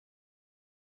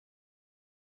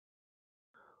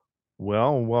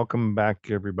Well, welcome back,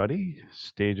 everybody.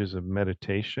 Stages of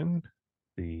Meditation,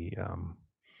 the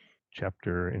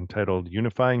chapter entitled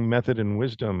Unifying Method and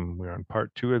Wisdom. We're on part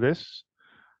 2 of this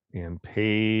and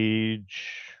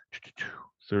page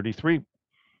 33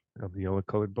 of the yellow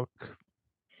colored book.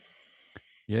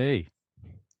 Yay.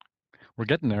 We're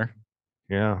getting there.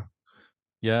 Yeah.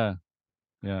 Yeah.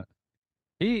 Yeah.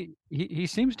 He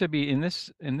seems to be in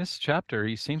this chapter,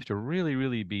 he seems to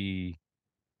really be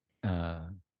uh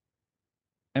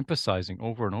emphasizing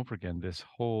over and over again this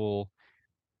whole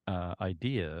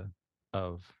idea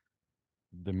of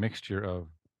the mixture of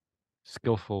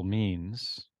skillful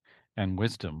means and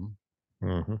wisdom,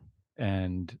 hmm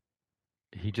and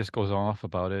he just goes off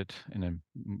about it in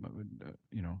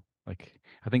like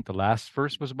I think the last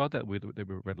verse was about that we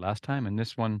read last time, and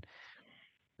this one,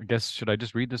 I guess, should I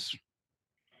just read this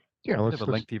Yeah, bit of let's a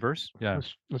let's lengthy verse? Yeah.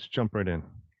 let's jump right in.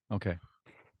 Okay.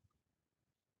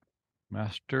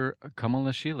 Master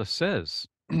Kamalashila says,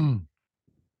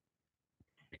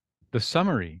 the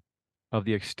summary of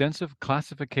the extensive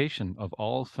classification of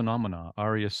all phenomena,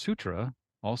 Arya Sutra,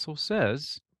 also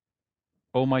says,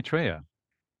 O Maitreya,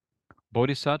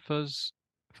 bodhisattvas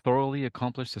thoroughly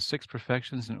accomplish the six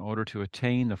perfections in order to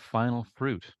attain the final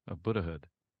fruit of Buddhahood.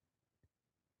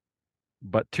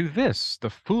 But to this the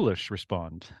foolish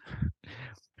respond,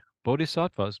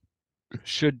 bodhisattvas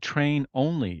should train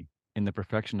only in the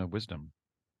perfection of wisdom.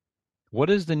 What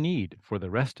is the need for the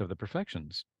rest of the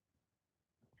perfections?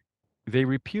 They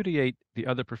repudiate the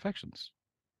other perfections.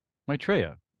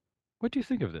 Maitreya, what do you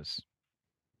think of this?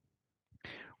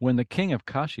 When the king of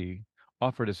Kashi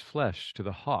offered his flesh to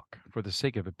the hawk for the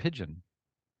sake of a pigeon,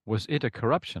 was it a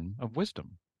corruption of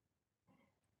wisdom?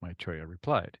 Maitreya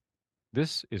replied,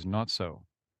 this is not so.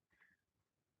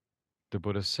 The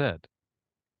Buddha said,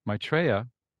 Maitreya,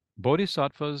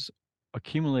 bodhisattvas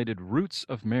accumulated roots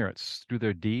of merits through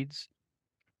their deeds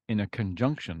in a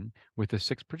conjunction with the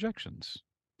six perfections.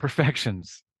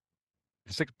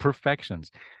 The six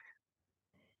perfections.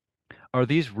 Are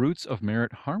these roots of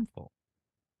merit harmful?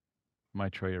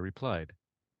 Maitreya replied,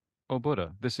 O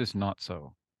Buddha, this is not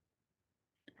so.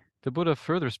 The Buddha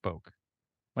further spoke,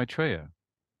 Maitreya,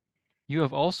 you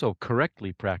have also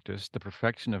correctly practiced the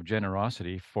perfection of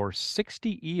generosity for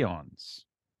 60 eons,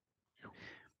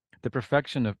 the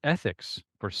perfection of ethics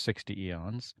for 60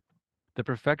 eons, the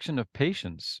perfection of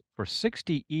patience for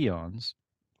 60 eons,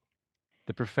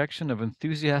 the perfection of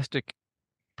enthusiastic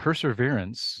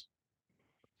perseverance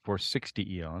for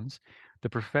 60 eons, the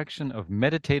perfection of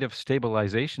meditative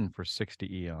stabilization for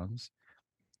 60 eons,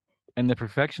 and the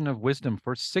perfection of wisdom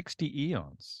for 60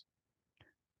 eons.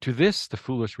 To this the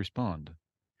foolish respond,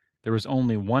 there is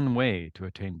only one way to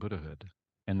attain Buddhahood,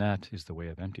 and that is the way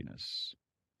of emptiness.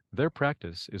 Their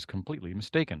practice is completely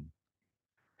mistaken.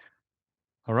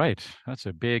 All right, that's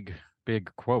a big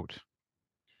quote.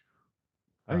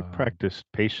 I Um,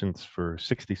 practiced patience for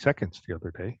 60 seconds the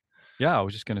other day. yeah, I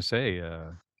was just going to say,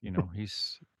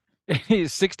 he's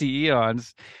he's 60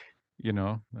 eons,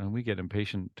 and we get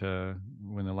impatient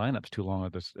when the lineup's too long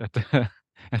at the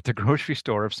at the grocery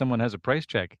store if someone has a price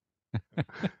check.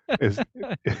 Is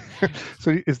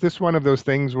so is this one of those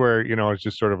things where, it's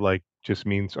just sort of like just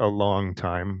means a long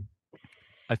time?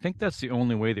 I think that's the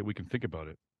only way that we can think about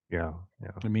it. Yeah,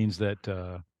 yeah. It means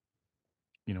that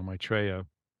Maitreya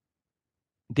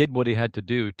did what he had to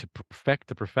do to perfect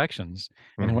the perfections,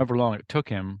 and Mhm. however long it took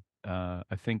him, I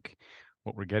think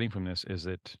what we're getting from this is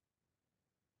that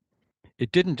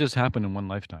it didn't just happen in one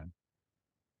lifetime.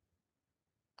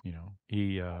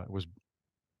 He was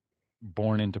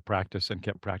born into practice and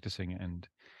kept practicing. And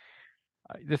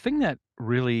the thing that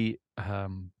really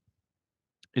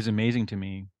is amazing to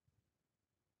me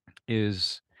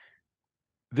is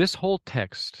this whole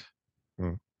text,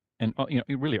 Mm, and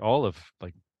really all of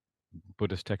like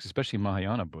Buddhist texts, especially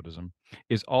Mahayana Buddhism,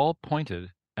 is all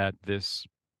pointed at this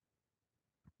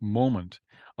moment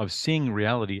of seeing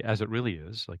reality as it really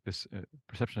is, like this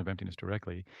perception of emptiness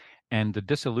directly, and the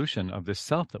dissolution of this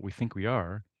self that we think we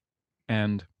are.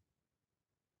 And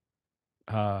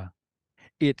uh,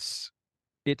 it's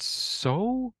it's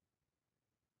so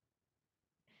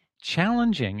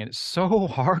challenging and it's so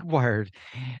hardwired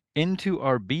into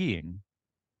our being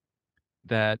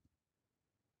that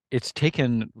it's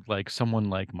taken like someone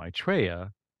like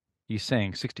Maitreya, he's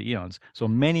saying 60 eons, so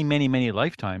many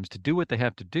lifetimes to do what they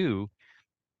have to do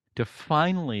to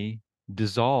finally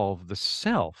dissolve the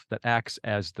self that acts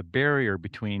as the barrier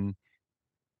between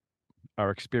our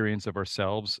experience of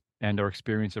ourselves and our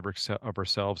experience of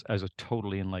ourselves as a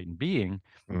totally enlightened being.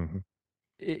 mhm.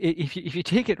 If you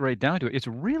take it right down to it, it's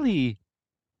really,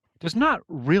 there's not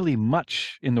really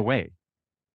much in the way.